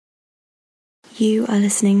You are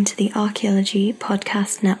listening to the Archaeology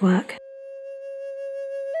Podcast Network.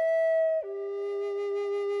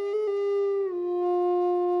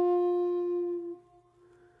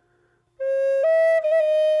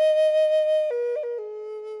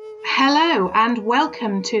 Hello and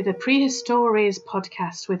welcome to the Prehistories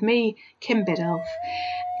podcast with me, Kim Biddulph.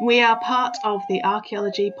 We are part of the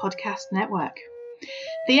Archaeology Podcast Network.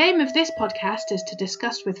 The aim of this podcast is to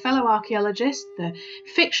discuss with fellow archaeologists the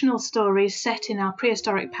fictional stories set in our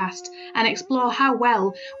prehistoric past and explore how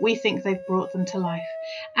well we think they've brought them to life,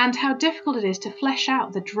 and how difficult it is to flesh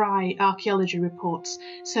out the dry archaeology reports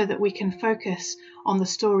so that we can focus on the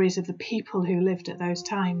stories of the people who lived at those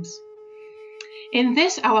times. In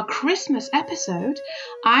this, our Christmas episode,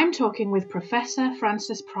 I'm talking with Professor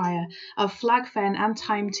Francis Pryor of Flag Fen and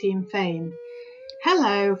Time Team fame.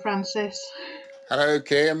 Hello, Francis. Hello,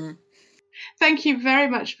 Kim. Thank you very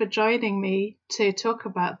much for joining me to talk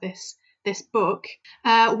about this book.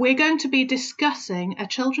 We're going to be discussing a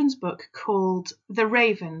children's book called The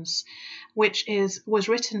Ravens, which was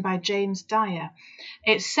written by James Dyer.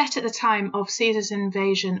 It's set at the time of Caesar's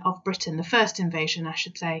invasion of Britain, the first invasion, I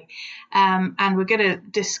should say. And we're going to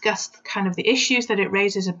discuss kind of the issues that it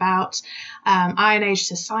raises about Iron Age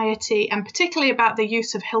society, and particularly about the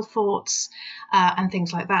use of hill forts and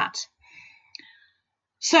things like that.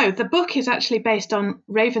 So the book is actually based on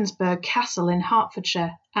Ravensburg Castle in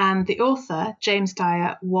Hertfordshire, and the author, James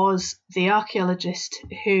Dyer, was the archaeologist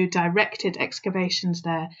who directed excavations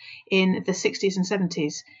there in the 60s and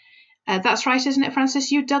 70s. That's right, isn't it,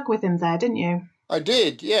 Francis? You dug with him there, didn't you? I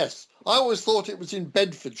did, yes. I always thought it was in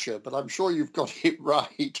Bedfordshire, but I'm sure you've got it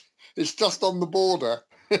right. It's just on the border.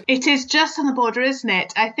 It is just on the border, isn't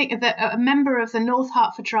it? I think that a member of the North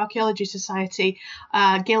Hertfordshire Archaeology Society,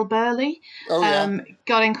 Gil Burley,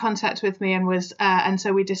 got in contact with me and and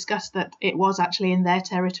so we discussed that it was actually in their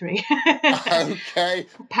territory. Okay.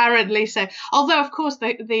 Apparently so. Although, of course,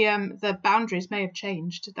 the boundaries may have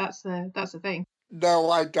changed. That's the thing.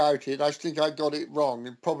 No, I doubt it. I think I got it wrong,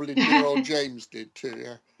 and probably dear old James did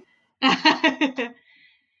too. Yeah.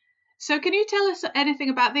 So can you tell us anything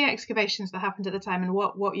about the excavations that happened at the time and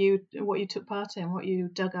what you took part in, what you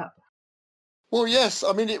dug up? Well, yes.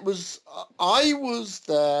 I mean, I was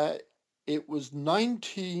there. It was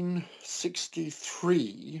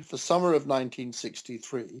 1963, the summer of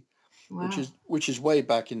 1963, Wow. which is way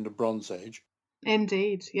back in the Bronze Age.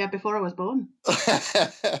 Indeed. Yeah, before I was born.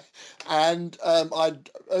 And I'd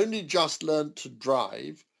only just learnt to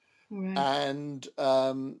drive. Right. And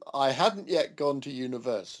I hadn't yet gone to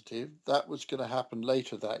university. That was going to happen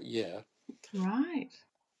later that year. Right.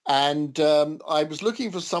 And I was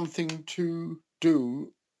looking for something to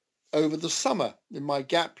do over the summer in my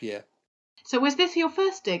gap year. So was this your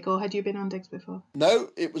first dig, or had you been on digs before? No,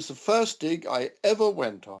 it was the first dig I ever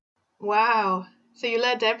went on. Wow. So you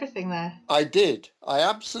learned everything there? I did. I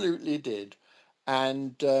absolutely did.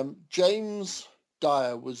 And James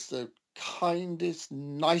Dyer was the kindest,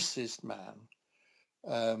 nicest man.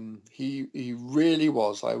 He really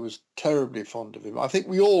was. I was terribly fond of him. I think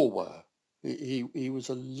we all were. He was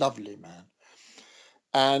a lovely man.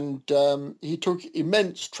 And he took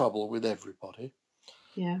immense trouble with everybody.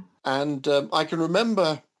 Yeah. And I can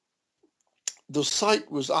remember the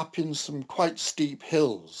site was up in some quite steep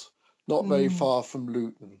hills, not very far from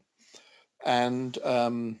Luton. And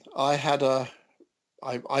I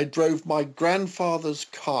drove my grandfather's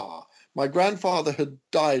car. My grandfather had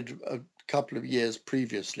died a couple of years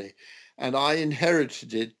previously, and I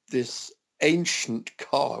inherited this ancient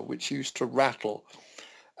car which used to rattle.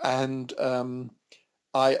 And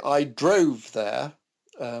I drove there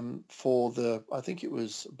for I think it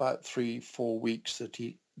was about 3-4 weeks that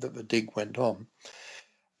the dig went on.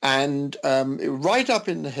 And right up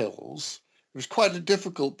in the hills. It was quite a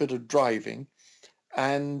difficult bit of driving.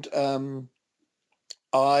 And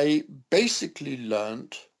I basically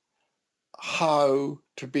learnt how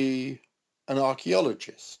to be an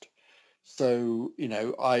archaeologist. So,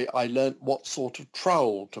 I learnt what sort of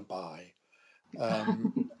trowel to buy.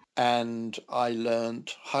 And I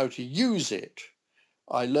learnt how to use it.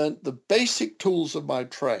 I learnt the basic tools of my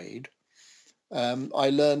trade. I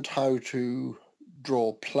learnt how to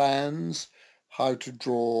draw plans, how to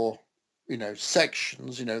draw,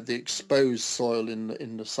 sections, the exposed soil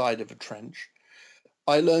in the side of a trench.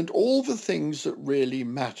 I learned all the things that really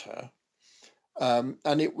matter,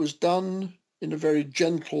 and it was done in a very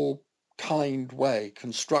gentle, kind way,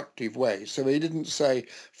 constructive way. So he didn't say,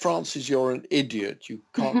 Francis, you're an idiot, you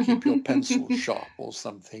can't keep your pencil sharp or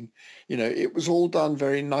something. It was all done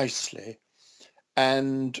very nicely.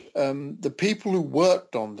 And the people who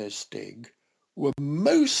worked on this dig were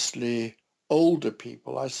mostly older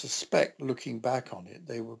people, I suspect, looking back on it,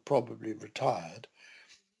 they were probably retired.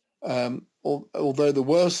 Although there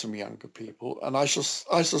were some younger people, and I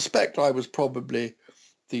suspect I was probably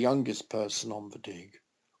the youngest person on the dig.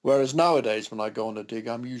 Whereas nowadays, when I go on a dig,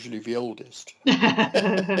 I'm usually the oldest.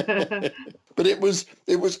 But it was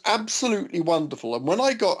absolutely wonderful. And when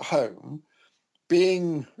I got home,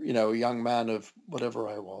 being, a young man of whatever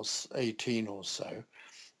I was, 18 or so,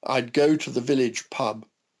 I'd go to the village pub.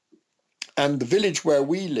 And the village where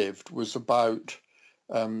we lived was about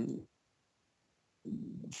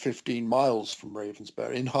 15 miles from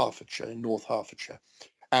Ravensbury in Hertfordshire, in North Hertfordshire.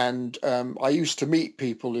 And I used to meet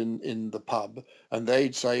people in the pub, and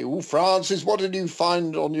they'd say, "Oh, Francis, what did you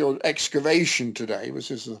find on your excavation today?" This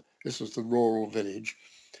was the rural village.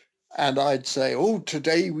 And I'd say, "Oh,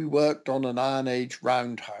 today we worked on an Iron Age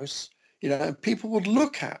roundhouse." And people would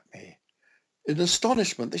look at me in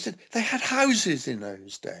astonishment. They said they had houses in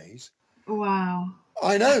those days. Wow.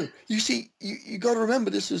 I know. You see, you got to remember,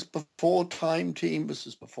 this is before Time Team. This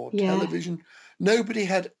is before television. Nobody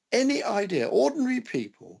had any idea. Ordinary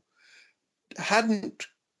people hadn't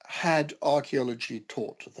had archaeology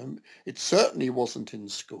taught to them. It certainly wasn't in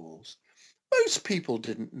schools. Most people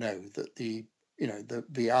didn't know that the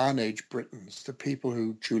Iron Age Britons, the people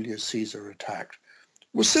who Julius Caesar attacked,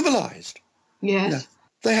 were civilized. Yes.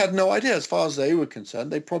 They had no idea. As far as they were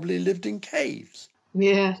concerned, they probably lived in caves.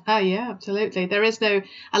 Yeah. Oh, yeah, absolutely. There is a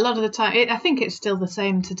lot of the time, I think it's still the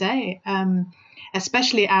same today,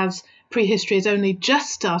 especially as prehistory has only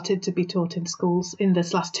just started to be taught in schools in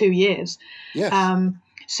this last 2 years. Yes.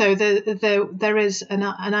 So there is an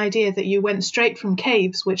idea that you went straight from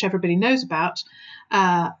caves, which everybody knows about,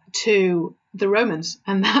 to the Romans,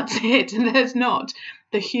 and that's it. And there's not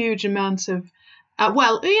the huge amounts of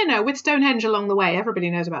with Stonehenge along the way,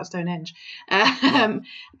 everybody knows about Stonehenge.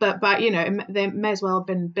 But they may as well have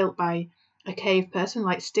been built by a cave person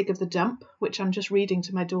like Stig of the Dump, which I'm just reading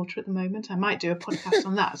to my daughter at the moment. I might do a podcast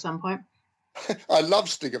on that at some point. I love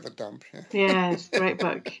Stig of the Dump. Yeah, it's a great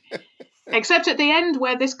book. Except at the end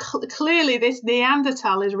where clearly this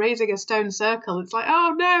Neanderthal is raising a stone circle. It's like,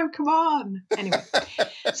 oh no, come on. Anyway,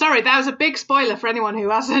 sorry, that was a big spoiler for anyone who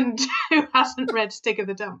hasn't read Stig of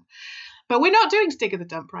the Dump. But we're not doing Stig of the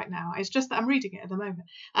Dump right now. It's just that I'm reading it at the moment.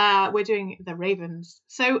 We're doing The Ravens.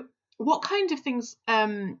 So what kind of things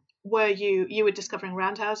were you were discovering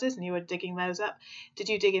roundhouses and you were digging those up? Did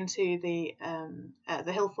you dig into the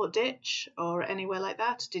Hillfort ditch or anywhere like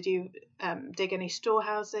that? Did you dig any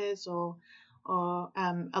storehouses or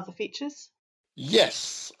other features?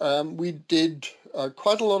 Yes, we did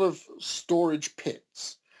quite a lot of storage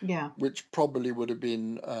pits. Yeah. Which probably would have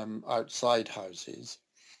been outside houses.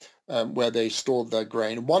 Where they stored their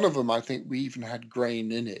grain. One of them, I think, we even had grain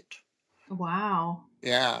in it. Wow.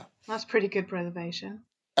 Yeah. That's pretty good preservation.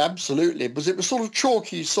 Absolutely, because it was sort of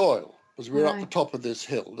chalky soil, because we were up the top of this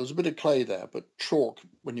hill. There was a bit of clay there, but chalk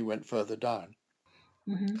when you went further down.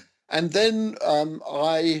 Mm-hmm. And then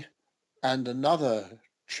I and another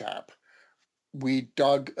chap, we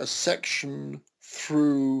dug a section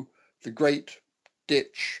through the great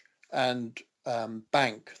ditch and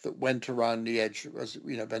bank that went around the edge, as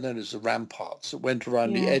they're known as the ramparts, that went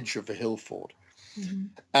around the edge of the hill fort. Mm-hmm.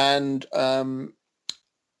 And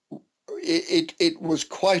it was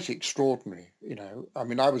quite extraordinary. I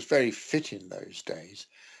mean, I was very fit in those days,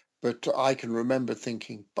 but I can remember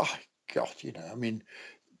thinking, by God, I mean,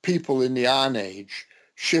 people in the Iron Age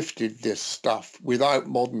shifted this stuff without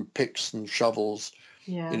modern picks and shovels.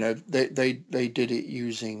 Yeah. They did it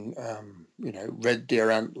using red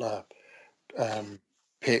deer antler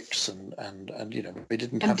picks and we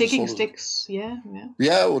didn't have digging sticks. Yeah,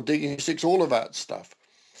 or digging sticks, all of that stuff.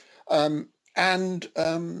 I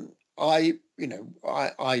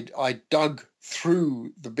dug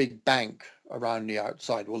through the big bank around the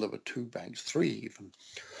outside. Well, there were 2 banks, 3 even.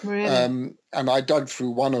 Really? And I dug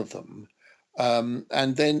through one of them.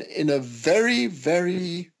 And then in a very,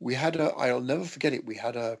 very, I'll never forget it, we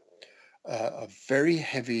had a very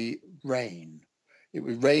heavy rain. It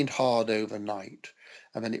rained hard overnight,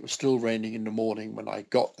 and then it was still raining in the morning when I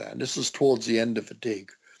got there. And this was towards the end of the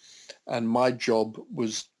dig. And my job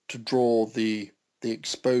was to draw the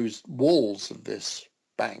exposed walls of this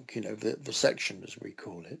bank, the section, as we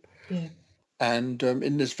call it. Yeah. And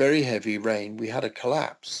in this very heavy rain, we had a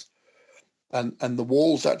collapse. And the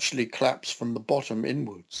walls actually collapsed from the bottom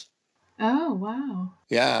inwards. Oh, wow.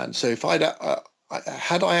 Yeah, and so if had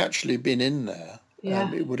I actually been in there,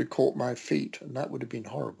 it would have caught my feet, and that would have been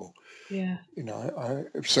horrible. Yeah.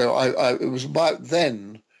 It was about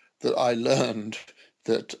then that I learned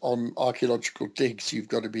that on archaeological digs, you've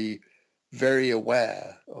got to be very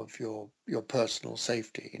aware of your personal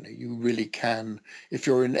safety. You know, you really can, if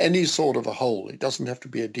you're in any sort of a hole, it doesn't have to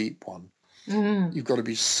be a deep one. You've got to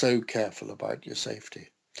be so careful about your safety.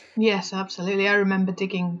 Yes, absolutely. I remember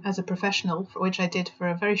digging as a professional, which I did for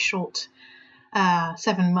a very short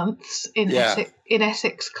 7 months in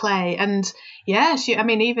Essex clay, and yes, I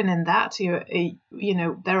mean, even in that, you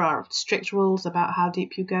know, there are strict rules about how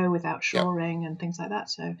deep you go without shoring and things like that.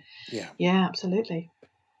 So yeah, absolutely.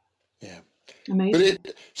 Yeah. Amazing.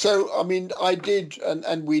 But so I mean, I did,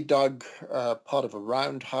 and we dug part of a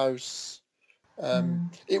roundhouse.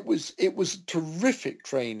 It was terrific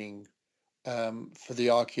training for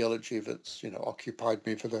the archaeology that's, you know, occupied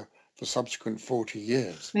me for the subsequent 40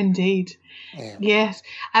 years. Indeed. Yeah. Yes.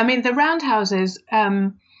 I mean, the roundhouses,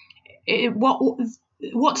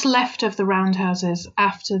 what's left of the roundhouses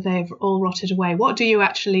after they've all rotted away? What do you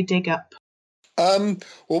actually dig up? Well,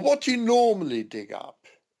 what you normally dig up,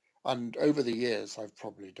 and over the years I've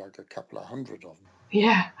probably dug a couple of hundred of them.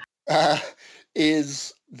 Yeah.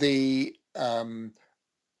 Is the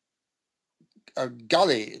a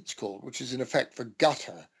gully, it's called, which is in effect the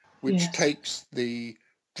gutter, which takes the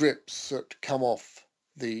drips that come off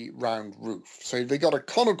the round roof. So they got a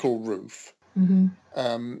conical roof, and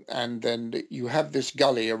then you have this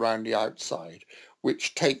gully around the outside,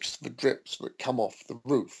 which takes the drips that come off the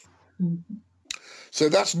roof. So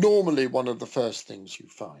that's normally one of the first things you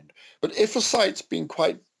find. But if a site's been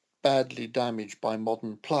quite badly damaged by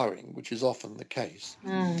modern ploughing, which is often the case,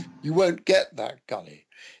 you won't get that gully,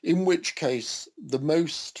 in which case the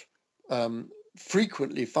most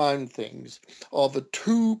frequently found things are the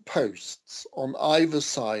two posts on either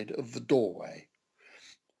side of the doorway.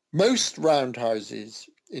 Most roundhouses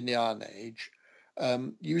in the Iron Age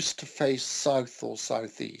used to face south or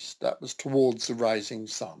southeast. That was towards the rising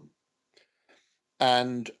sun.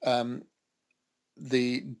 And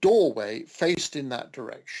the doorway faced in that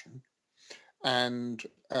direction, and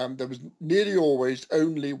there was nearly always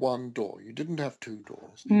only one door. You didn't have two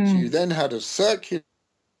doors. So you then had a circular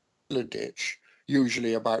ditch,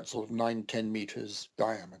 usually about sort of 9-10 meters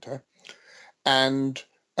diameter. And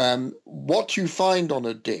what you find on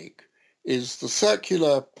a dig is the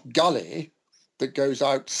circular gully that goes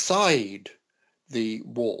outside the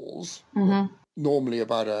walls, normally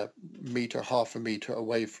about a meter, half a meter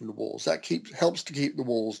away from the walls. That helps to keep the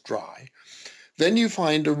walls dry. Then you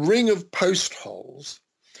find a ring of post holes,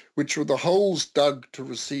 which are the holes dug to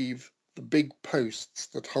receive the big posts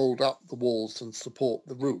that hold up the walls and support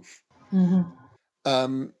the roof.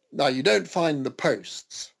 Now, you don't find the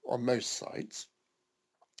posts on most sites,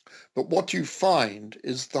 but what you find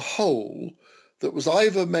is the hole that was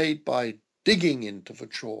either made by digging into the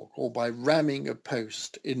chalk or by ramming a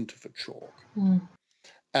post into the chalk.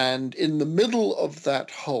 And in the middle of that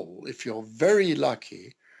hole, if you're very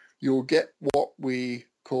lucky, you'll get what we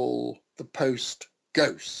call the post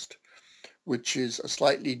ghost, which is a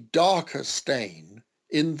slightly darker stain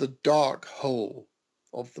in the dark hole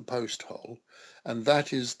of the post hole. And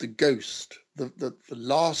that is the ghost, the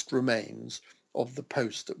last remains of the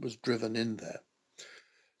post that was driven in there.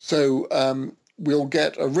 So we'll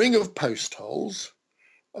get a ring of post holes,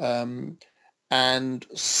 and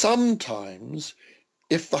sometimes,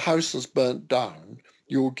 if the house is burnt down,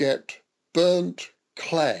 you'll get burnt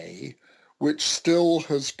clay, which still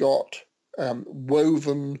has got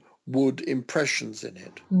woven wood impressions in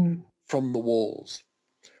it from the walls.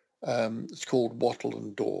 It's called wattle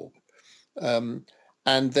and daub.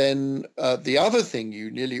 And then the other thing you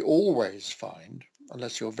nearly always find,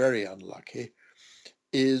 unless you're very unlucky,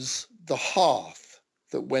 is the hearth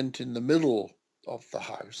that went in the middle of the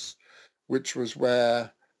house, which was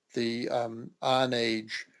where the Iron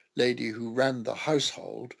Age lady who ran the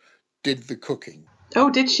household did the cooking. Oh,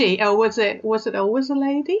 did she? Oh, was it always a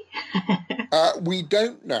lady? We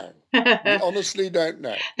don't know. We honestly don't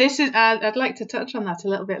know. This is. I'd like to touch on that a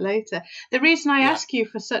little bit later. The reason I ask you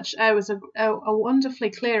for such was a wonderfully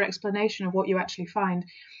clear explanation of what you actually find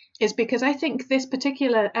is because I think this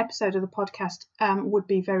particular episode of the podcast would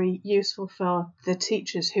be very useful for the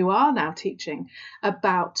teachers who are now teaching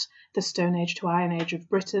about the Stone Age to Iron Age of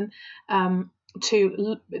Britain,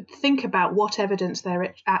 to think about what evidence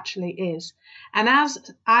there actually is. And as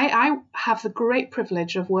I have the great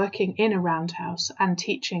privilege of working in a roundhouse and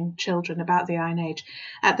teaching children about the Iron Age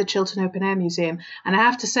at the Chiltern Open Air Museum, and I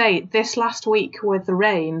have to say, this last week with the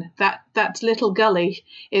rain, that little gully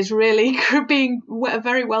is really being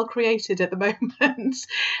very well created at the moment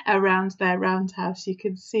around their roundhouse. You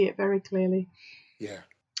can see it very clearly. Yeah.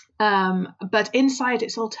 But inside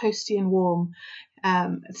it's all toasty and warm.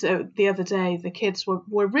 So the other day, the kids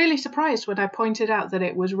were really surprised when I pointed out that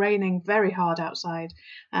it was raining very hard outside,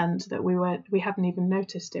 and that we hadn't even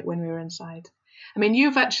noticed it when we were inside. I mean,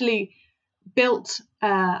 you've actually built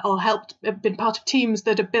or helped, been part of teams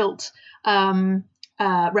that have built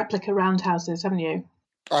replica roundhouses, haven't you?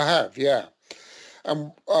 I have, yeah.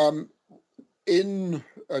 And in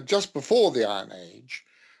just before the Iron Age,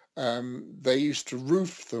 they used to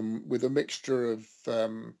roof them with a mixture of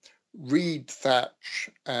reed thatch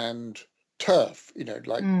and turf,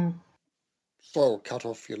 like soil cut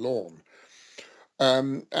off your lawn.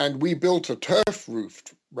 And we built a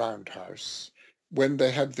turf-roofed roundhouse when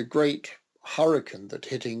they had the great hurricane that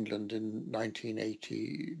hit England in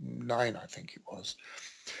 1989, I think it was.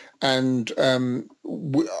 And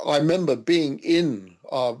I remember being in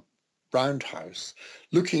our roundhouse,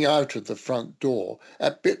 looking out of the front door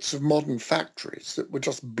at bits of modern factories that were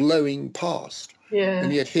just blowing past. Yeah.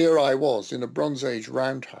 And yet here I was in a Bronze Age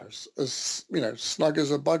roundhouse, as snug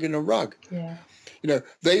as a bug in a rug. Yeah.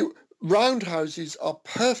 Roundhouses are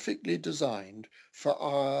perfectly designed for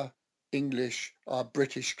our English, our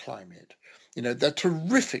British climate. They're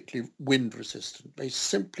terrifically wind resistant. They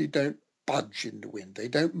simply don't budge in the wind. They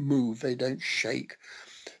don't move. They don't shake.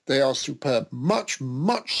 They are superb, much,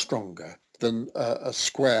 much stronger than a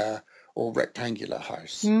square or rectangular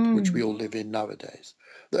house, which we all live in nowadays.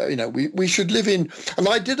 We should live in. And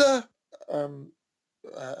I did a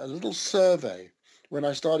little survey when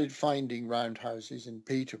I started finding roundhouses in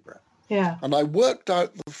Peterborough. Yeah. And I worked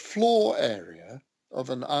out the floor area of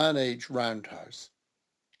an Iron Age roundhouse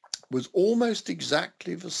was almost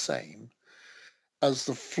exactly the same as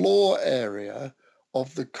the floor area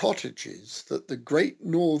of the cottages that the Great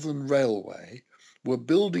Northern Railway were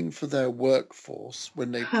building for their workforce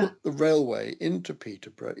when they put the railway into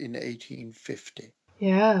Peterborough in 1850.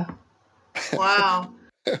 Yeah. Wow.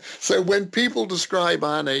 So when people describe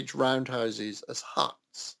Iron Age roundhouses as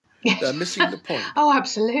huts, they're missing the point. Oh,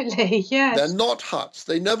 absolutely. Yes. They're not huts.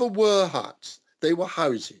 They never were huts. They were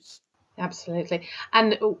houses. Absolutely.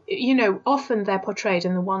 And, often they're portrayed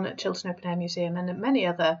in the one at Chiltern Open Air Museum and at many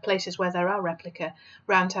other places where there are replica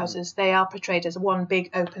roundhouses. They are portrayed as one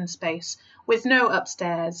big open space with no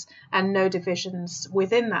upstairs and no divisions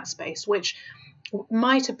within that space, which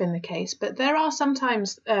might have been the case, but there are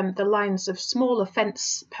sometimes the lines of smaller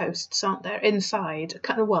fence posts, aren't there, inside,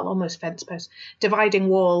 almost fence posts, dividing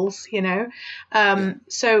walls,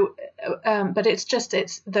 So, but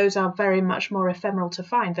those are very much more ephemeral to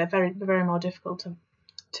find. They're very, very more difficult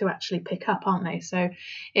to actually pick up, aren't they? So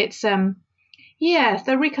it's, the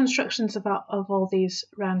reconstructions of all these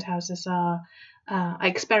roundhouses are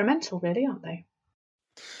experimental, really, aren't they?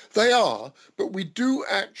 They are, but we do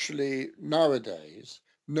actually nowadays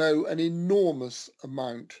know an enormous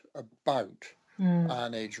amount about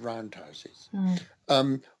Iron Age roundhouses.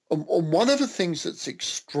 And one of the things that's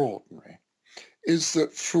extraordinary is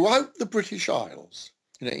that throughout the British Isles,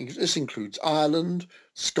 this includes Ireland,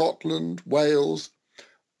 Scotland, Wales,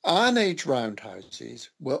 Iron Age roundhouses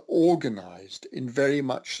were organised in very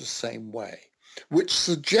much the same way, which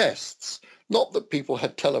suggests not that people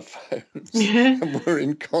had telephones and were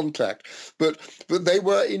in contact, but they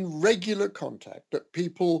were in regular contact, that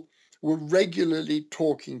people were regularly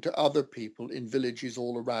talking to other people in villages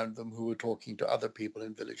all around them who were talking to other people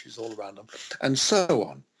in villages all around them, and so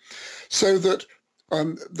on. So that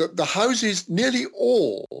the houses, nearly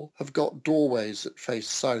all, have got doorways that face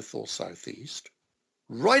south or southeast,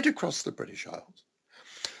 right across the British Isles.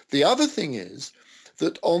 The other thing is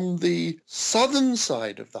that on the southern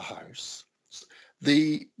side of the house,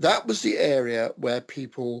 that was the area where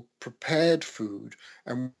people prepared food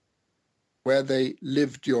and where they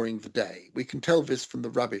lived during the day. We can tell this from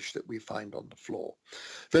the rubbish that we find on the floor.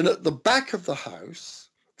 Then at the back of the house,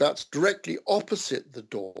 that's directly opposite the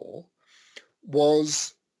door,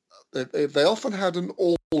 they often had an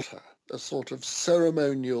altar, a sort of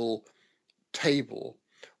ceremonial table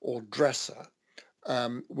or dresser,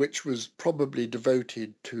 which was probably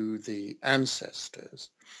devoted to the ancestors.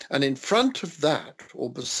 And in front of that, or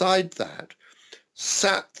beside that,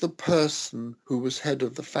 sat the person who was head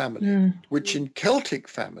of the family, which in Celtic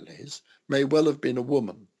families may well have been a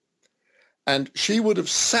woman. And she would have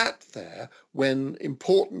sat there when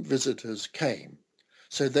important visitors came.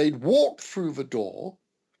 So they'd walk through the door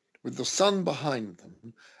with the sun behind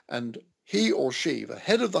them, and he or she, the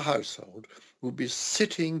head of the household, would be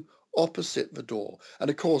sitting opposite the door. And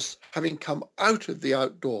of course, having come out of the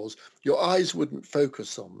outdoors, your eyes wouldn't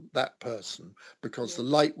focus on that person because the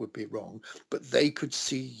light would be wrong, but they could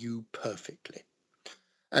see you perfectly.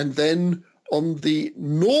 And then on the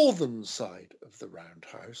northern side of the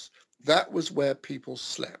roundhouse, that was where people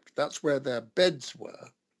slept. That's where their beds were.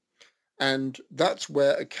 And that's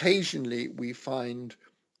where occasionally we find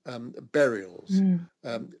burials,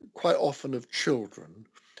 quite often of children,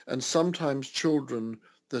 and sometimes children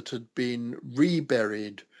that had been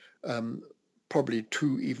reburied probably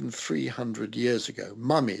 200, even 300 years ago,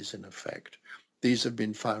 mummies in effect. These have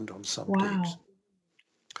been found on some digs.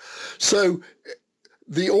 So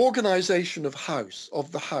the organization of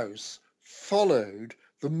the house followed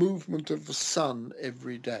the movement of the sun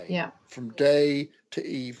every day, from day to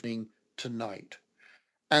evening to night.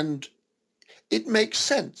 And it makes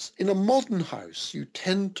sense. In a modern house, you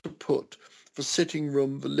tend to put the sitting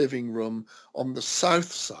room, the living room on the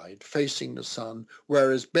south side facing the sun,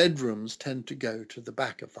 whereas bedrooms tend to go to the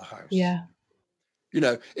back of the house. Yeah.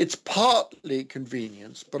 It's partly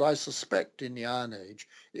convenience, but I suspect in the Iron Age,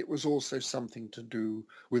 it was also something to do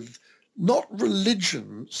with not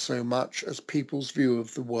religion so much as people's view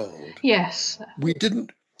of the world. Yes.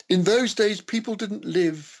 In those days, people didn't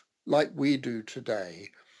live like we do today,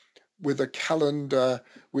 with a calendar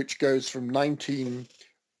which goes from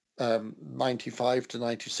 1995 to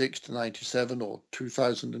 96 to 97 or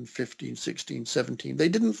 2015, 16, 17. They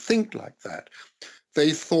didn't think like that.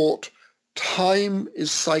 They thought time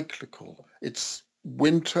is cyclical. It's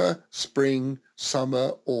winter, spring,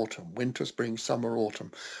 summer, autumn. Winter, spring, summer,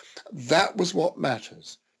 autumn. That was what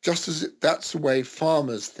matters. Just as that's the way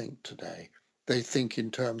farmers think today. They think in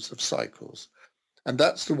terms of cycles. And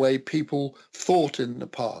that's the way people thought in the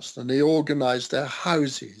past. And they organized their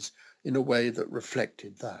houses in a way that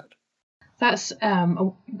reflected that. That's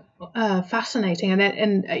fascinating,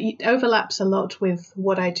 and it overlaps a lot with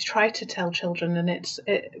what I try to tell children, and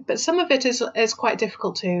but some of it is quite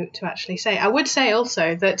difficult to actually say. I would say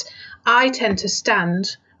also that I tend to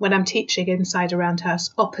stand when I'm teaching inside a roundhouse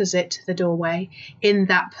opposite the doorway in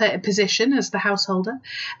that position as the householder,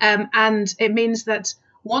 and it means that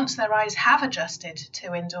once their eyes have adjusted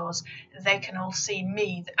to indoors, they can all see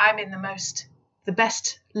me. I'm in the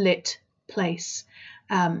best lit place,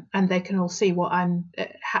 and they can all see what I'm,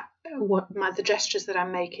 the gestures that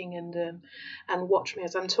I'm making, and watch me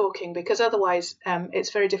as I'm talking. Because otherwise,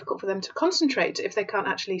 it's very difficult for them to concentrate if they can't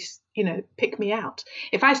actually, pick me out.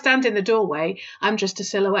 If I stand in the doorway, I'm just a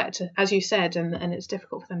silhouette, as you said, and it's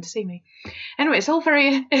difficult for them to see me. Anyway, it's all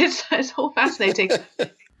it's all fascinating.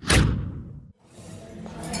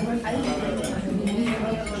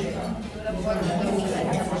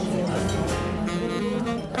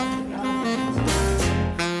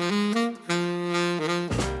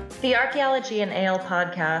 The Archaeology and Ale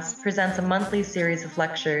podcast presents a monthly series of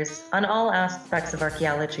lectures on all aspects of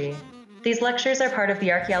archaeology. These lectures are part of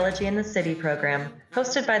the Archaeology in the City program,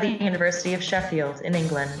 hosted by the University of Sheffield in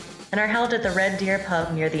England, and are held at the Red Deer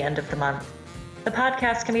pub near the end of the month. The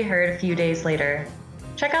podcast can be heard a few days later.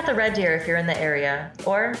 Check out the Red Deer if you're in the area,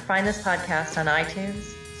 or find this podcast on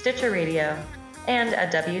iTunes, Stitcher Radio, and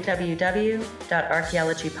at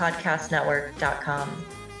www.archaeologypodcastnetwork.com.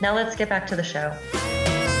 Now let's get back to the show.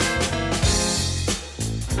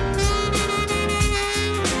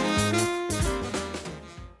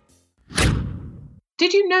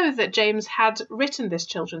 Did you know that James had written this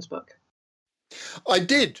children's book? I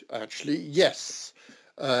did, actually, yes.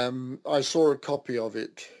 I saw a copy of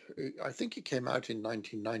it. I think it came out in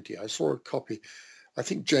 1990. I saw a copy. I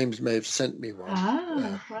think James may have sent me one.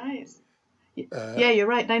 Right. Yeah, you're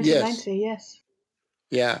right, 1990, yes.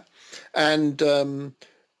 Yeah. And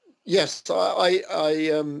yes, I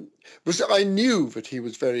knew that he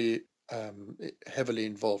was very heavily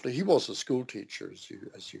involved. He was a school teacher, as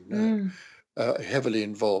you know. Heavily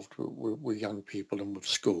involved with young people and with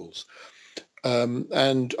schools.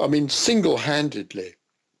 And I mean, single-handedly,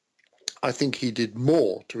 I think he did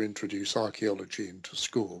more to introduce archaeology into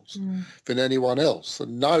schools than anyone else.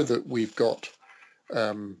 And now that we've got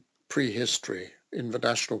prehistory in the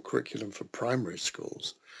national curriculum for primary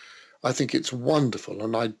schools, I think it's wonderful.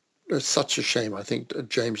 And it's such a shame, I think, that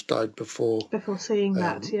James died before seeing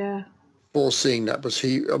that, yeah. Before seeing that, but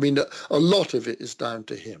a lot of it is down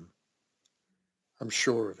to him. I'm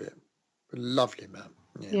sure of it. A lovely man.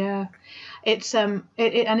 Yeah. It's and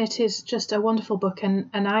it is just a wonderful book,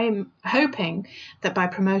 and I'm hoping that by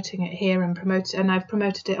promoting it here and I've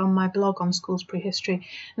promoted it on my blog on Schools Prehistory,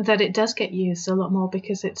 that it does get used a lot more,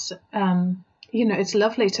 because it's it's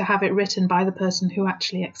lovely to have it written by the person who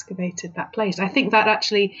actually excavated that place. I think that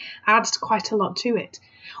actually adds quite a lot to it.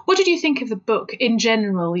 What did you think of the book in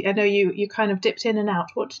general? I know you kind of dipped in and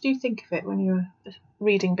out. What did you think of it when you were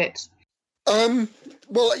reading bits? Well,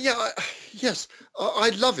 yeah, yes, I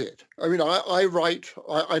love it. I mean, I write.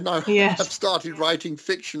 I now have started writing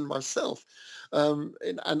fiction myself, And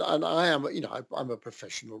I am, I'm a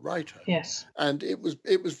professional writer. Yes. And it was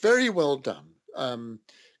very well done.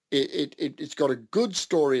 It's got a good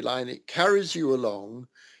storyline. It carries you along.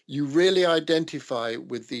 You really identify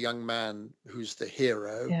with the young man who's the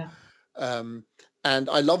hero. Yeah. And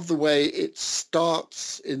I love the way it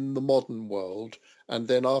starts in the modern world, and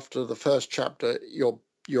then after the first chapter,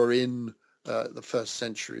 you're in the 1st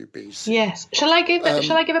century BC. Yes. Shall I give a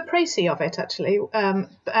précis of it, actually?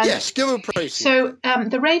 Yes, give a précis. So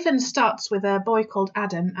The Raven starts with a boy called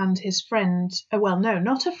Adam and his friend. Well, no,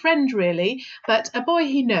 not a friend really, but a boy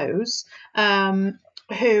he knows,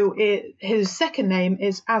 his second name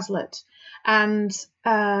is Aslet. And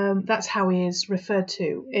that's how he is referred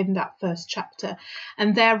to in that first chapter.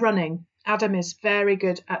 And they're running. Adam is very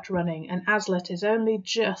good at running, and Aslet is only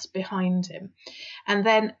just behind him. And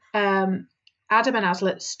then Adam and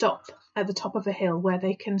Aslet stop at the top of a hill where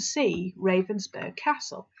they can see Ravensburg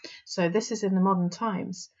Castle. So this is in the modern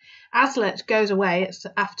times. Aslet goes away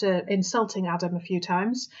after insulting Adam a few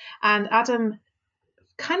times, and Adam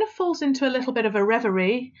kind of falls into a little bit of a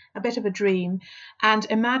reverie, a bit of a dream, and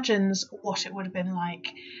imagines what it would have been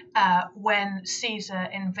like when Caesar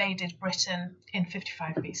invaded Britain in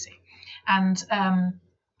 55 BC. And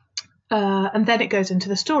then it goes into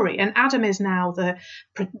the story. And Adam is now the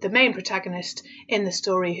main protagonist in the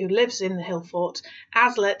story, who lives in the hill fort.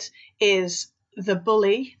 Aslet is the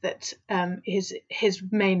bully that is his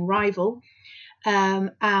main rival.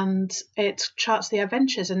 And it charts the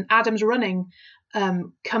adventures. And Adam's running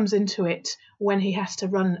comes into it when he has to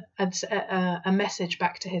run a message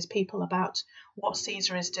back to his people about what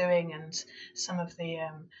Caesar is doing and some of the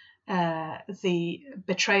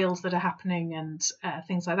betrayals that are happening and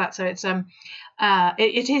things like that. So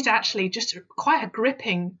it is actually just quite a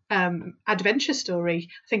gripping adventure story.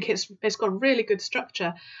 I think it's got really good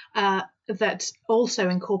structure that also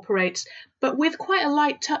incorporates, but with quite a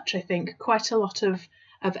light touch, I think, quite a lot of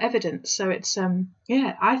evidence. So it's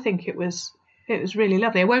I think it was really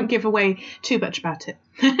lovely. I won't give away too much about it.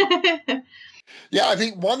 Yeah, I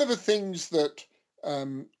think one of the things that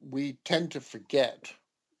we tend to forget,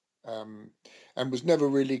 and was never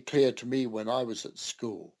really clear to me when I was at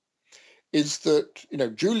school, is that,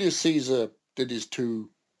 Julius Caesar did his 2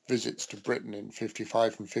 visits to Britain in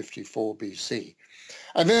 55 and 54 BC.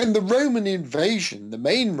 And then the Roman invasion, the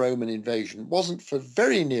main Roman invasion, wasn't for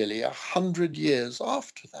very nearly 100 years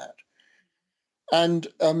after that. And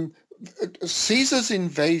Caesar's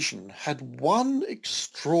invasion had one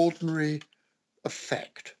extraordinary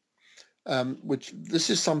effect, which this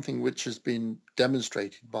is something which has been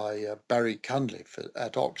demonstrated by Barry Cunliffe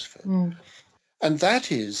at Oxford. And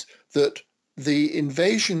that is that the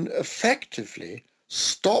invasion effectively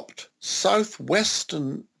stopped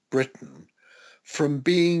southwestern Britain from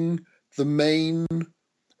being the main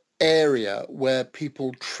area where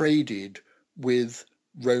people traded with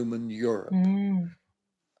Roman Europe.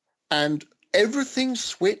 And everything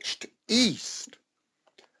switched east,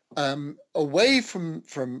 away from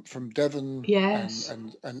Devon. Yes.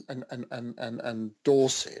 and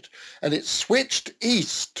Dorset, and it switched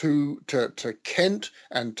east to Kent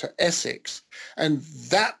and to Essex, and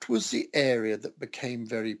that was the area that became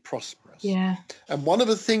very prosperous. Yeah. And one of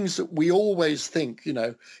the things that we always think,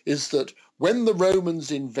 is that when the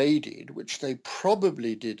Romans invaded, which they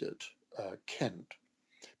probably did at Kent,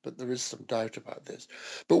 but there is some doubt about this.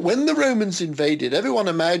 But when the Romans invaded, everyone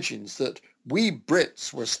imagines that we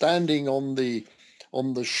Brits were standing on the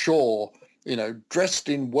shore, dressed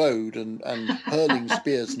in woad and hurling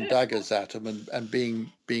spears and daggers at them and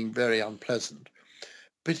being very unpleasant.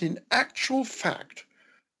 But in actual fact,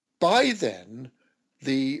 by then,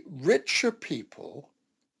 the richer people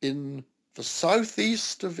in the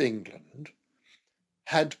southeast of England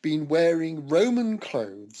had been wearing Roman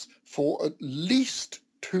clothes for at least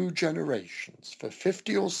 2 generations, for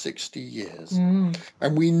 50 or 60 years. And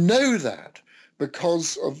we know that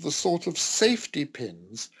because of the sort of safety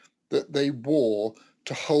pins that they wore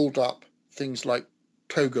to hold up things like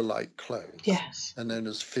toga-like clothes. Yes. And known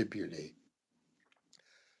as fibulae.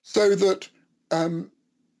 So that,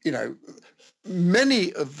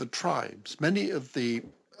 many of the tribes, many of the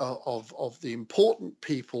important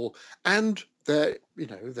people and their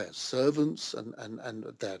servants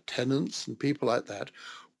and their tenants and people like that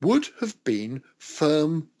would have been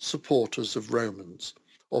firm supporters of Romans,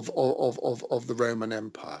 of the Roman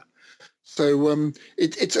Empire. So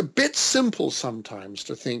it's a bit simple sometimes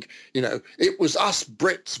to think, it was us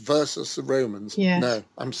Brits versus the Romans. Yes. No,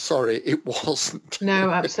 I'm sorry, it wasn't.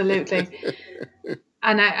 No, absolutely.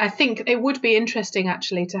 And I think it would be interesting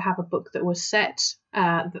actually to have a book that was set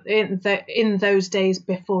in those days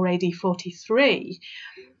before AD 43,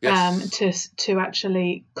 Yes. to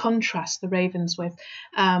actually contrast the ravens with,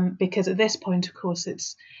 because at this point, of course,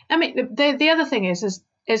 the other thing is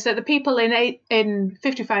that the people in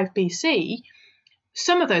 55 BC,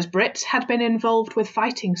 some of those Brits had been involved with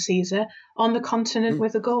fighting Caesar on the continent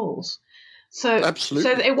with the Gauls. So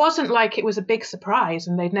Absolutely. it wasn't like it was a big surprise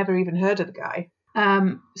and they'd never even heard of the guy.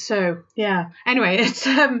 Anyway,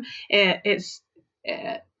 it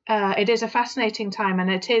is a fascinating time,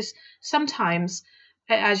 and it is sometimes,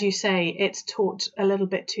 as you say, it's taught a little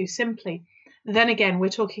bit too simply. Then again, we're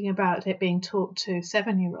talking about it being taught to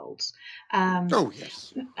 7-year-olds. Oh,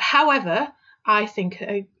 yes. However, I think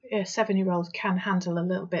a 7-year-old can handle a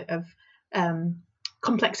little bit of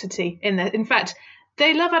complexity in there. In fact,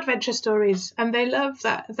 they love adventure stories, and they love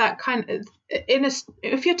that kind of.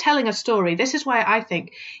 If you're telling a story, this is why I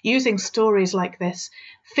think using stories like this,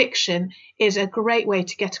 fiction, is a great way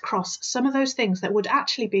to get across some of those things that would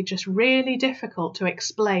actually be just really difficult to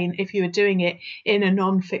explain if you were doing it in a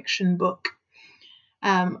non-fiction book.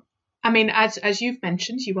 I mean, as you've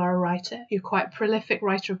mentioned, you are a writer. You're quite a prolific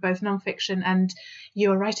writer of both non-fiction, and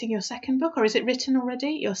you're writing your second book, or is it written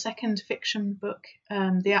already? Your second fiction book,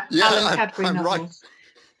 Alan Cadbury novels.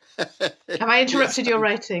 Right. Have I interrupted your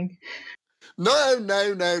writing? No.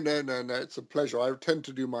 It's a pleasure. I tend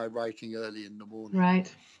to do my writing early in the morning.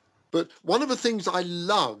 Right. But one of the things I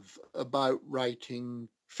love about writing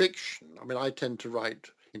fiction, I mean, I tend to write,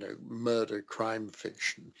 murder, crime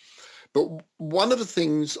fiction. But one of the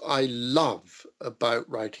things I love about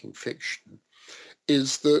writing fiction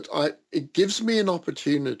is that it gives me an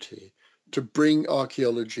opportunity to bring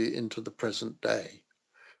archaeology into the present day.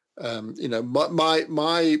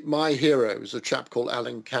 My hero is a chap called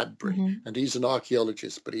Alan Cadbury, and he's an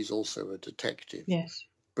archaeologist, but he's also a detective. Yes.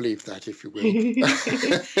 Believe that if you will.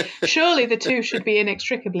 Surely the two should be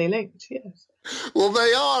inextricably linked. Yes. Well,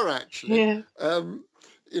 they are actually. Yeah.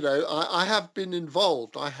 I have been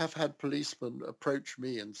involved. I have had policemen approach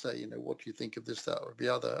me and say, what do you think of this, that, or the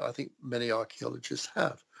other? I think many archaeologists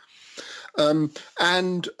have.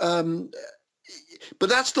 But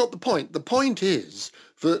that's not the point. The point is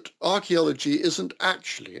that archaeology isn't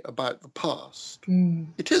actually about the past.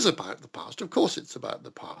 It is about the past. Of course it's about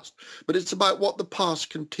the past. But it's about what the past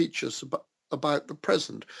can teach us about the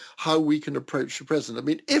present, how we can approach the present. I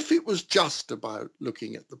mean, if it was just about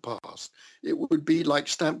looking at the past, it would be like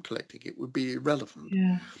stamp collecting. It would be irrelevant.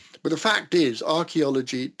 Yeah. But the fact is,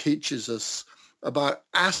 archaeology teaches us about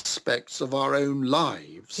aspects of our own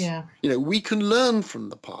lives. Yeah. We can learn from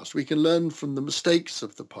the past. We can learn from the mistakes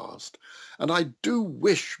of the past. And I do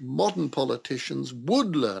wish modern politicians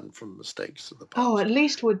would learn from mistakes of the past. Oh, at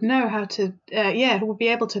least would know how to, would be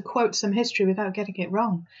able to quote some history without getting it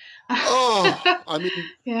wrong. I mean,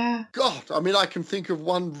 yeah. God, I mean, I can think of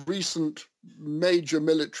one recent major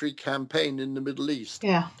military campaign in the Middle East,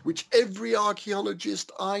 which every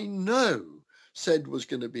archaeologist I know said was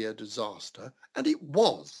going to be a disaster, and it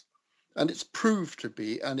was, and it's proved to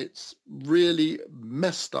be, and it's really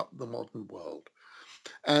messed up the modern world.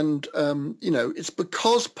 And it's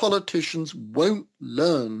because politicians won't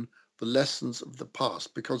learn the lessons of the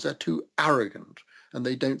past because they're too arrogant and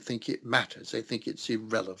they don't think it matters. They think it's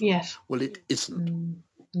irrelevant. Yes. Well, it isn't.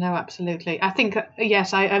 No, absolutely. I think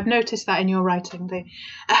yes, I've noticed that in your writing, the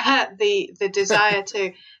desire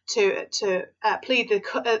to plead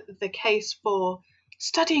the case for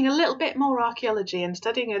studying a little bit more archaeology and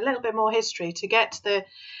studying a little bit more history to get the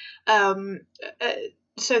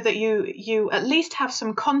so that you at least have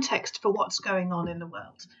some context for what's going on in the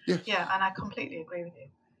world. Yes. Yeah, and I completely agree with you.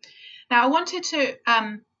 Now, I wanted to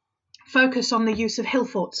focus on the use of hill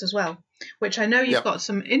forts as well, which I know you've got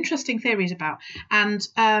some interesting theories about. And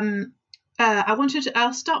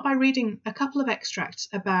I'll start by reading a couple of extracts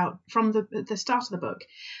from the start of the book,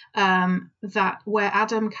 where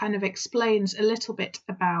Adam kind of explains a little bit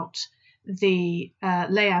about the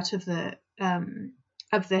layout of the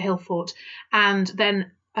hill fort, and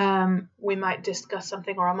then we might discuss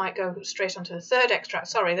something, or I might go straight onto the third extract.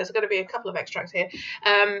 Sorry, there's going to be a couple of extracts here,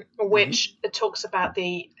 which talks about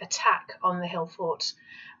the attack on the hill fort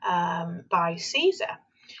by Caesar.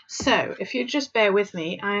 So if you just bear with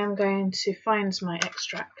me, I am going to find my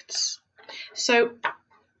extracts. So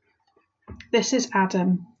this is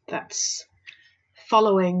Adam that's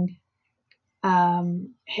following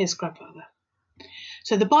his grandfather.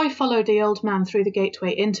 So the boy followed the old man through the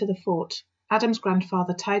gateway into the fort. Adam's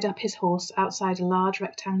grandfather tied up his horse outside a large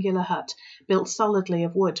rectangular hut built solidly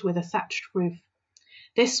of wood with a thatched roof.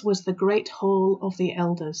 This was the great hall of the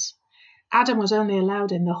elders. Adam was only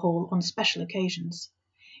allowed in the hall on special occasions.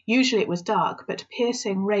 Usually it was dark, but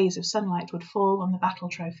piercing rays of sunlight would fall on the battle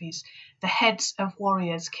trophies, the heads of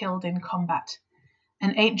warriors killed in combat.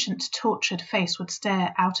 An ancient, tortured face would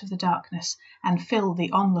stare out of the darkness and fill the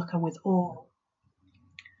onlooker with awe.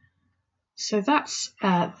 So that's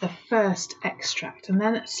the first extract. And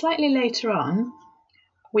then slightly later on,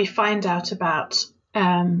 we find out about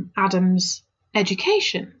Adam's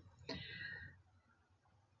education.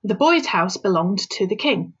 The boys' house belonged to the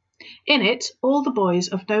king. In it, all the boys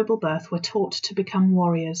of noble birth were taught to become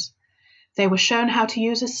warriors. They were shown how to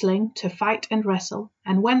use a sling, to fight and wrestle,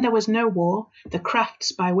 and when there was no war, the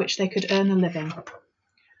crafts by which they could earn a living.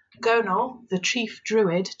 Gonor, the chief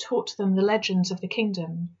druid, taught them the legends of the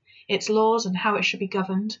kingdom, its laws and how it should be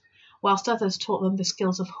governed, whilst others taught them the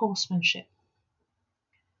skills of horsemanship.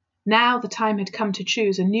 Now the time had come to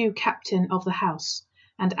choose a new captain of the house,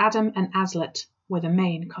 and Adam and Aslet were the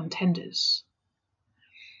main contenders.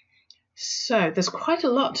 So there's quite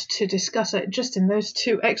a lot to discuss just in those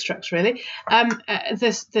two extracts, really.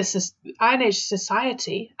 This is Iron Age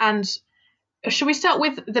society, and should we start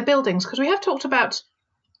with the buildings? Because we have talked about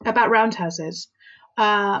roundhouses,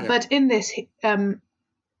 but in this,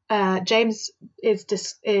 James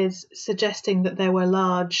is suggesting that there were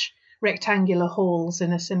large rectangular halls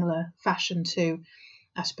in a similar fashion to,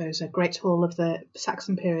 I suppose, a great hall of the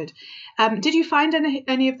Saxon period. Did you find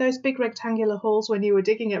any of those big rectangular halls when you were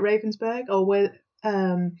digging at Ravensburg, or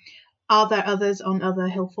are there others on other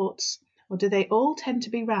hill forts, or do they all tend to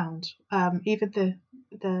be round, even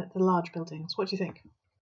the large buildings? What do you think?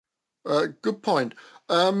 Good point.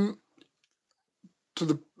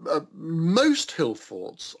 Most hill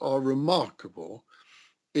forts are remarkable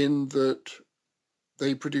in that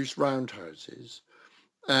they produce roundhouses,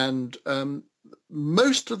 and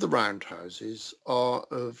most of the roundhouses are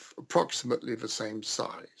of approximately the same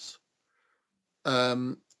size.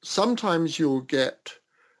 Sometimes you'll get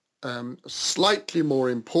slightly more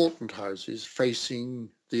important houses facing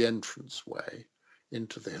the entranceway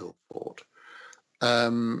into the hill fort,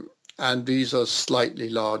 and these are slightly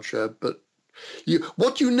larger, but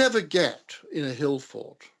what you never get in a hill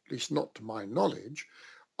fort, at least not to my knowledge,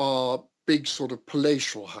 are big sort of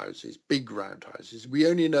palatial houses, big round houses. We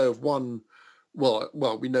only know of one, well,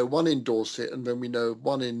 we know one in Dorset, and then we know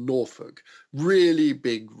one in Norfolk, really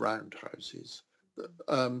big round houses.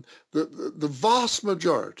 The vast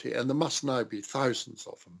majority, and there must now be thousands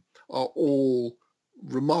of them, are all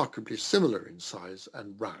remarkably similar in size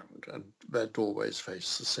and round, and their doorways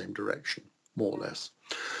face the same direction, more or less.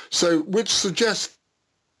 So, which suggests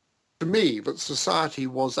to me that society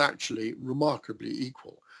was actually remarkably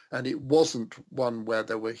equal, and it wasn't one where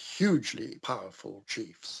there were hugely powerful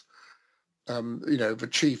chiefs. The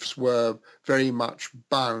chiefs were very much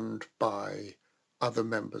bound by other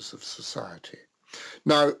members of society.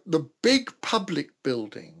 Now, the big public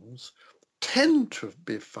buildings tend to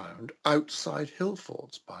be found outside hill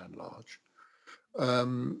forts by and large.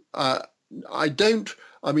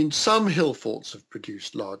 Some hill forts have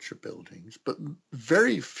produced larger buildings, but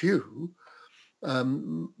very few.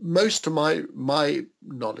 Most of my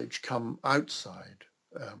knowledge come outside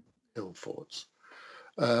hill forts.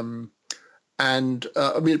 But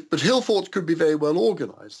hill forts could be very well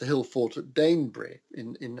organised. The hill fort at Danebury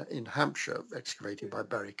in Hampshire, excavated by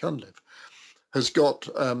Barry Cunliffe, has got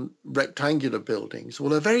rectangular buildings. Well,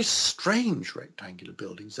 they're very strange rectangular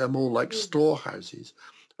buildings. They're more like storehouses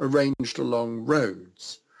arranged along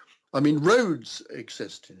roads. Roads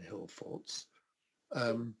exist in hill forts.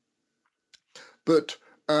 But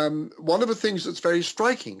one of the things that's very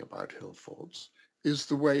striking about hill forts is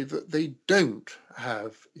the way that they don't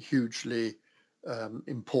have hugely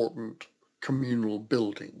important communal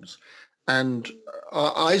buildings. And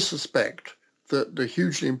I suspect that the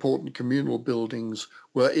hugely important communal buildings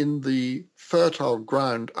were in the fertile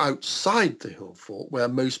ground outside the hill fort where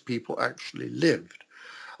most people actually lived.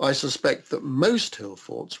 I suspect that most hill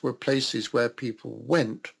forts were places where people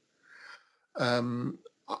went,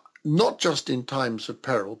 not just in times of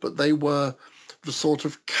peril, but they were the sort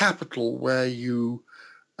of capital where you...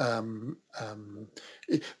 the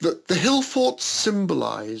hill forts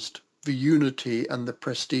symbolized the unity and the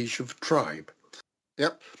prestige of tribe.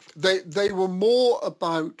 Yep. They were more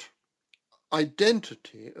about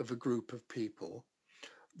identity of a group of people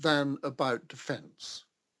than about defense.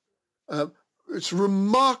 It's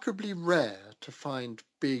remarkably rare to find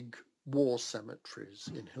big war cemeteries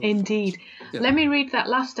in hill Indeed. forts. Yeah. Let me read that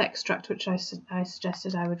last extract, which I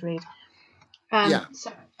suggested I would read.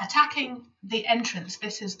 So, attacking the entrance,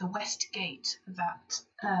 this is the west gate that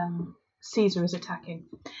Caesar is attacking.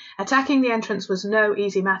 Attacking the entrance was no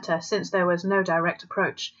easy matter, since there was no direct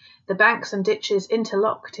approach. The banks and ditches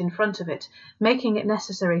interlocked in front of it, making it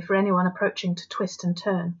necessary for anyone approaching to twist and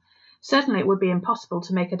turn. Certainly it would be impossible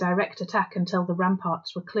to make a direct attack until the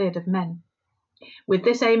ramparts were cleared of men. With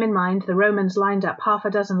this aim in mind, the Romans lined up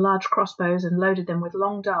 6 large crossbows and loaded them with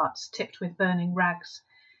long darts tipped with burning rags.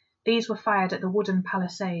 These were fired at the wooden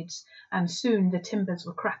palisades, and soon the timbers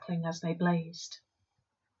were crackling as they blazed.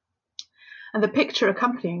 And the picture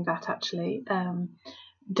accompanying that actually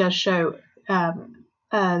does show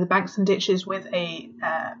the banks and ditches with a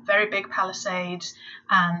very big palisade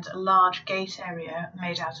and a large gate area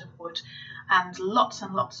made out of wood, and lots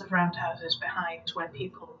of roundhouses behind where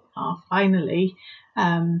people are finally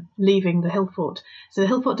leaving the hill fort. So the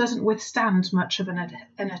hill fort doesn't withstand much of an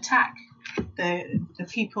attack. The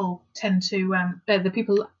people tend to the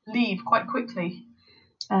people leave quite quickly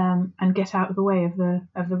and get out of the way of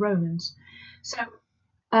the Romans. So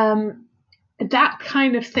that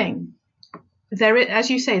kind of thing. As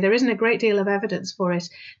you say, there isn't a great deal of evidence for it.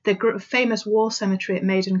 The famous war cemetery at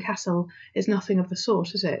Maiden Castle is nothing of the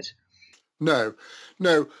sort, is it? No.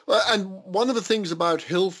 And one of the things about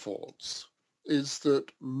hill forts is that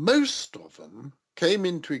most of them came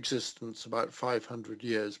into existence about 500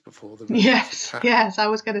 years before the Romans attacked. Yes, I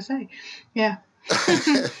was going to say, yeah.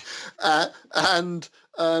 And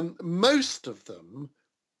most of them,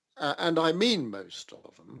 and I mean most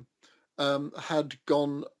of them, had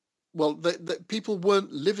gone. Well, people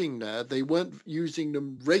weren't living there. They weren't using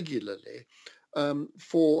them regularly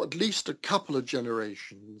for at least a couple of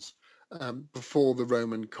generations before the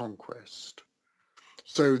Roman conquest.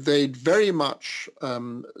 So they'd very much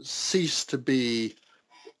ceased to be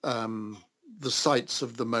the sites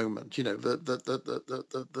of the moment. You know, the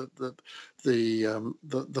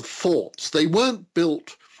forts. They weren't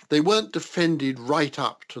built. They weren't defended right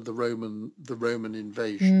up to the Roman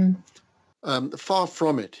invasion. Far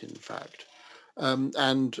from it, in fact.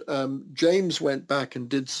 And James went back and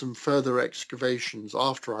did some further excavations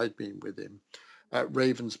after I'd been with him at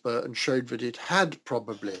Ravensburg and showed that it had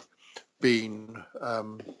probably been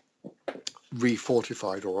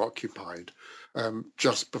refortified or occupied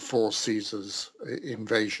just before Caesar's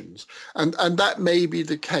invasions, and that may be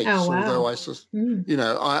the case. Oh, wow. Although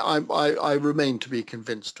I remain to be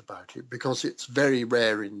convinced about it, because it's very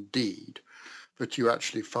rare indeed that you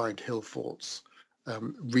actually find hill forts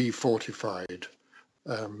refortified,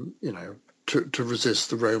 to resist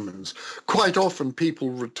the Romans. Quite often people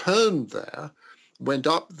returned there, went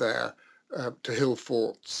up there to hill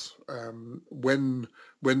forts when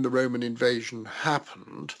the Roman invasion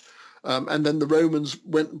happened, and then the Romans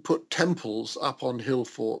went and put temples up on hill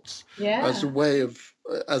forts as a way of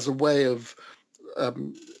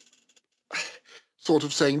sort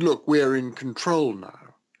of saying, look, we're in control now.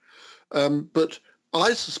 But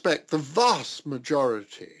I suspect the vast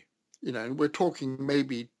majority, and we're talking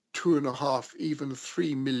maybe 2.5, even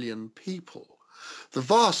 3 million people, the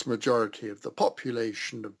vast majority of the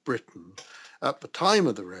population of Britain at the time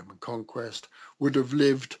of the Roman conquest would have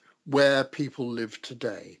lived where people live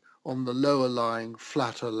today, on the lower lying,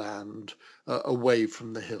 flatter land, away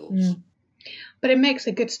from the hills. But it makes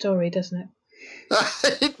a good story, doesn't it?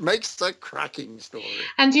 It makes a cracking story.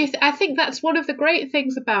 And I think that's one of the great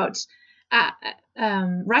things about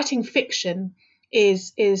writing fiction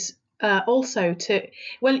is also to,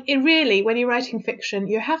 when you're writing fiction,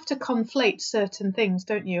 you have to conflate certain things,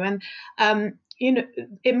 don't you? And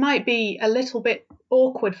it might be a little bit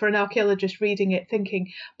awkward for an archaeologist reading it,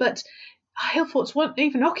 thinking, but hill forts weren't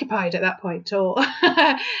even occupied at that point, or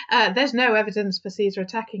there's no evidence for Caesar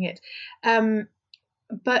attacking it.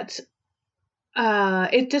 But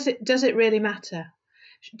does it really matter?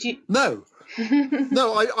 No,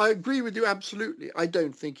 I agree with you absolutely. I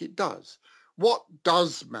don't think it does. What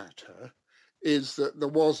does matter is that there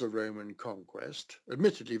was a Roman conquest.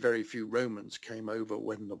 Admittedly, very few Romans came over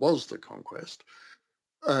when there was the conquest.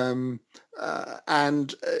 The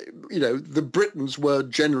Britons were,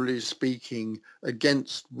 generally speaking,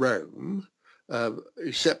 against Rome,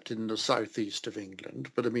 except in the southeast of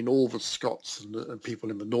England. But I mean, all the Scots and the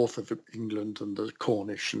people in the north of England and the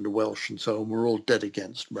Cornish and the Welsh and so on were all dead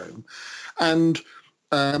against Rome. And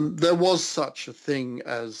there was such a thing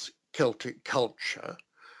as Celtic culture,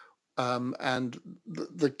 and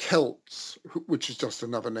the Celts, which is just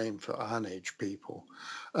another name for Iron Age people,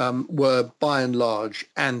 were by and large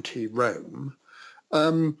anti-Rome.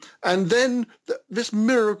 And then this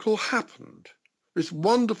miracle happened, this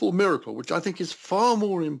wonderful miracle, which I think is far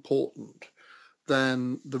more important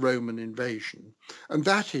than the Roman invasion. And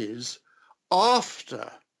that is, after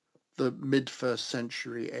the mid-1st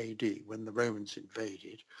century AD, when the Romans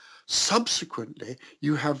invaded, subsequently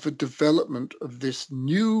you have the development of this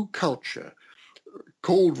new culture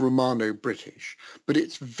called Romano-British, but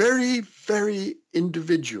it's very, very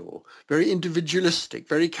individual, very individualistic,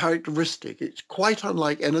 very characteristic. It's quite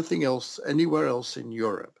unlike anything else anywhere else in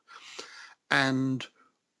Europe. And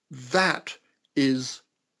that is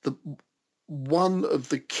one of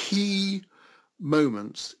the key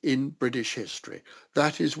moments in British history.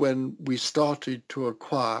 That is when we started to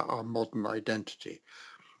acquire our modern identity.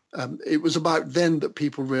 It was about then that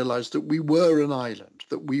people realized that we were an island,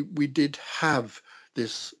 that we did have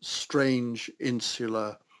this strange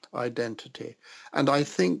insular identity. And I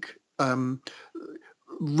think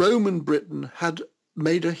Roman Britain had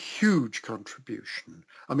made a huge contribution.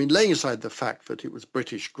 I mean, laying aside the fact that it was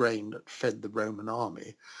British grain that fed the Roman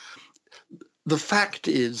army, the fact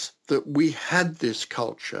is that we had this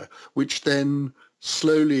culture which then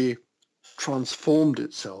slowly transformed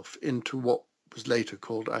itself into what was later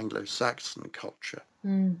called Anglo-Saxon culture.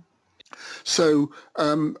 So,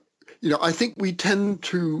 I think we tend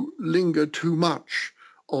to linger too much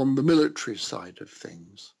on the military side of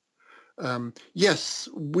things. Yes,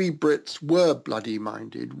 we Brits were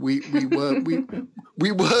bloody-minded. We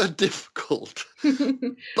were difficult,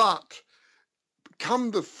 but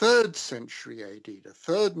come the 3rd century AD, the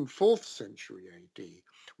 3rd and 4th century AD,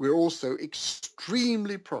 we're also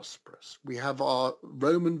extremely prosperous. We have our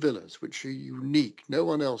Roman villas, which are unique. No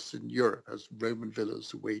one else in Europe has Roman villas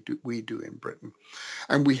the way we do in Britain.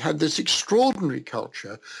 And we had this extraordinary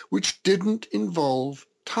culture which didn't involve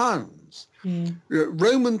towns.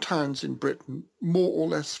 Roman towns in Britain more or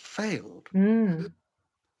less failed.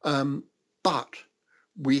 But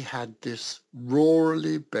we had this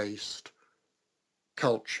rurally based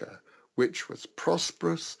culture which was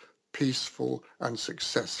prosperous, peaceful and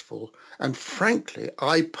successful, and frankly,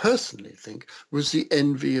 I personally think was the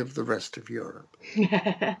envy of the rest of Europe.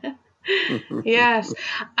 Yes,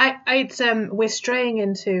 we're straying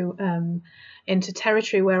into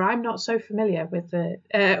territory where I'm not so familiar with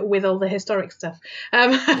all the historic stuff,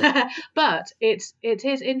 but it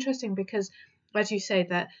is interesting because, as you say,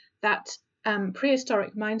 that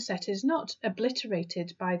prehistoric mindset is not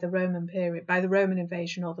obliterated by the Roman period, by the Roman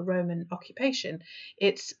invasion or the Roman occupation.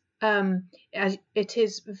 It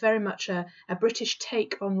is very much a British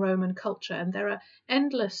take on Roman culture, and there are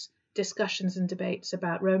endless discussions and debates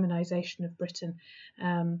about Romanization of Britain,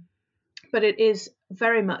 but it is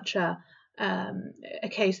very much a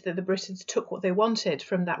case that the Britons took what they wanted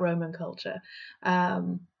from that Roman culture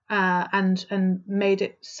and made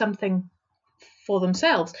it something for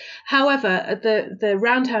themselves. However, the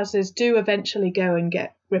roundhouses do eventually go and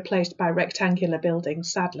get replaced by rectangular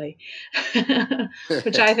buildings, sadly,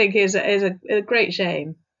 which I think is a great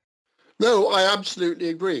shame. No, I absolutely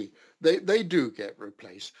agree. They do get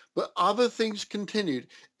replaced, but other things continued.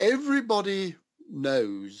 Everybody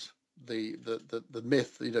knows the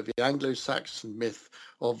myth, the Anglo-Saxon myth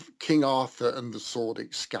of King Arthur and the sword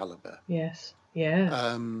Excalibur. Yes.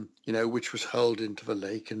 Yeah. Which was hurled into the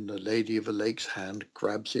lake, and the lady of the lake's hand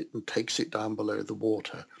grabs it and takes it down below the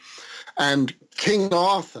water. And King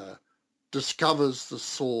Arthur discovers the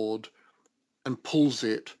sword and pulls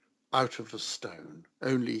it out of the stone.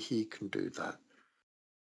 Only he can do that.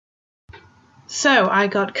 So I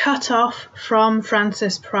got cut off from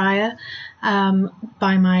Francis Pryor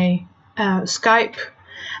by my Skype.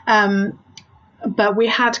 But we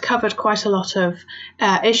had covered quite a lot of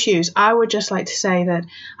issues. I would just like to say that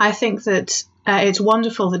I think that it's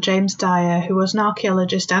wonderful that James Dyer, who was an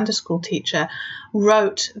archaeologist and a school teacher,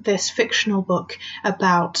 wrote this fictional book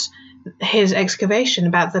about his excavation,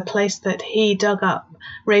 about the place that he dug up,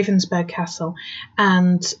 Ravensburg Castle,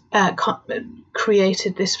 and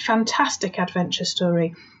created this fantastic adventure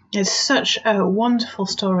story. It's such a wonderful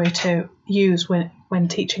story to use when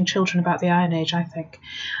teaching children about the Iron Age, I think.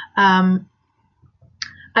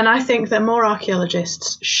 And I think that more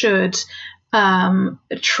archaeologists should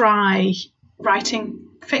try writing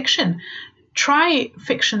fiction. Try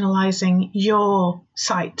fictionalizing your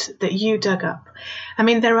site that you dug up. I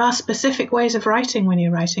mean, there are specific ways of writing when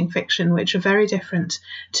you're writing fiction, which are very different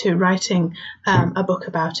to writing a book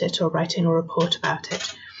about it or writing a report about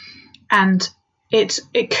it. And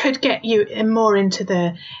it could get you more into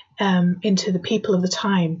the people of the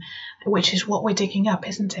time, which is what we're digging up,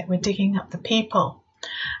 isn't it? We're digging up the people.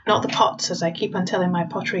 Not the pots, as I keep on telling my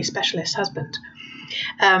pottery specialist husband.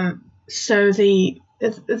 So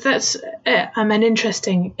that's an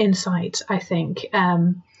interesting insight, I think.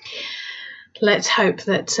 Let's hope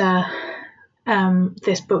that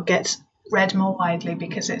this book gets read more widely,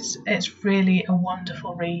 because it's really a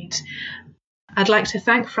wonderful read. I'd like to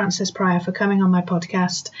thank Francis Pryor for coming on my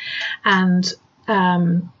podcast and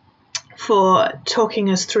for talking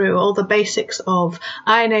us through all the basics of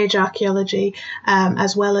Iron Age archaeology,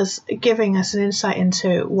 as well as giving us an insight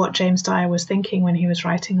into what James Dyer was thinking when he was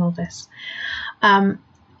writing all this.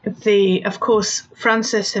 Of course,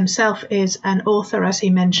 Francis himself is an author, as he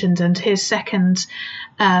mentioned, and his second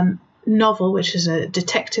novel, which is a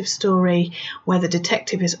detective story where the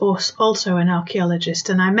detective is also an archaeologist.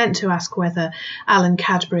 And I meant to ask whether Alan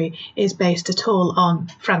Cadbury is based at all on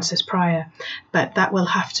Francis Pryor, but that will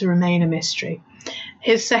have to remain a mystery.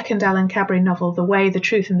 His second Alan Cadbury novel, The Way, the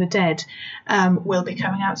Truth and the Dead, will be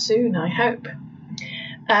coming out soon, I hope.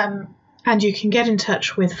 And you can get in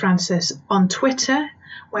touch with Francis on Twitter,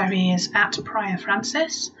 where he is at Pryor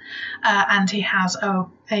Francis, and he has a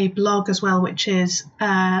blog as well, which is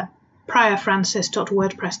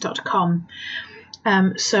pryorfrancis.wordpress.com.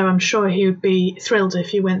 So I'm sure he would be thrilled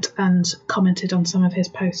if you went and commented on some of his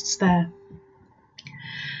posts there.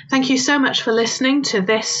 Thank you so much for listening to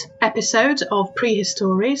this episode of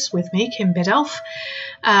Prehistories with me, Kim Biddulph,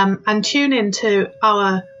 and tune in to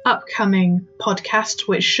our upcoming podcast,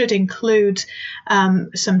 which should include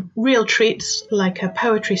some real treats like a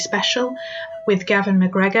poetry special with Gavin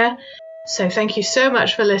McGregor. So thank you so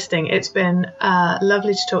much for listening. It's been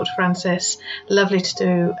lovely to talk to Francis, lovely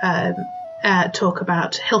to talk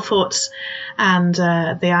about hill forts and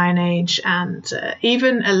the Iron Age, and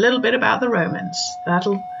even a little bit about the Romans.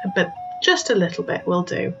 But just a little bit will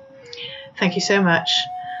do. Thank you so much,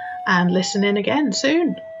 and listen in again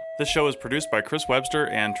soon. This show is produced by Chris Webster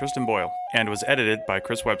and Tristan Boyle, and was edited by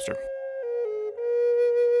Chris Webster.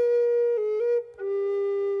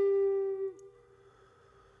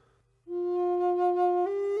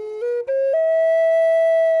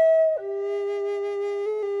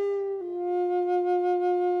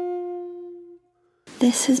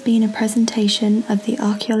 This has been a presentation of the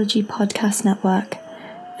Archaeology Podcast Network.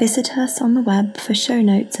 Visit us on the web for show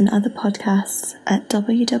notes and other podcasts at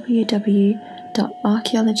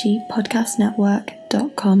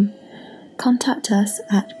www.archaeologypodcastnetwork.com. Contact us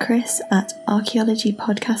at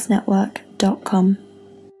chris@archaeologypodcastnetwork.com.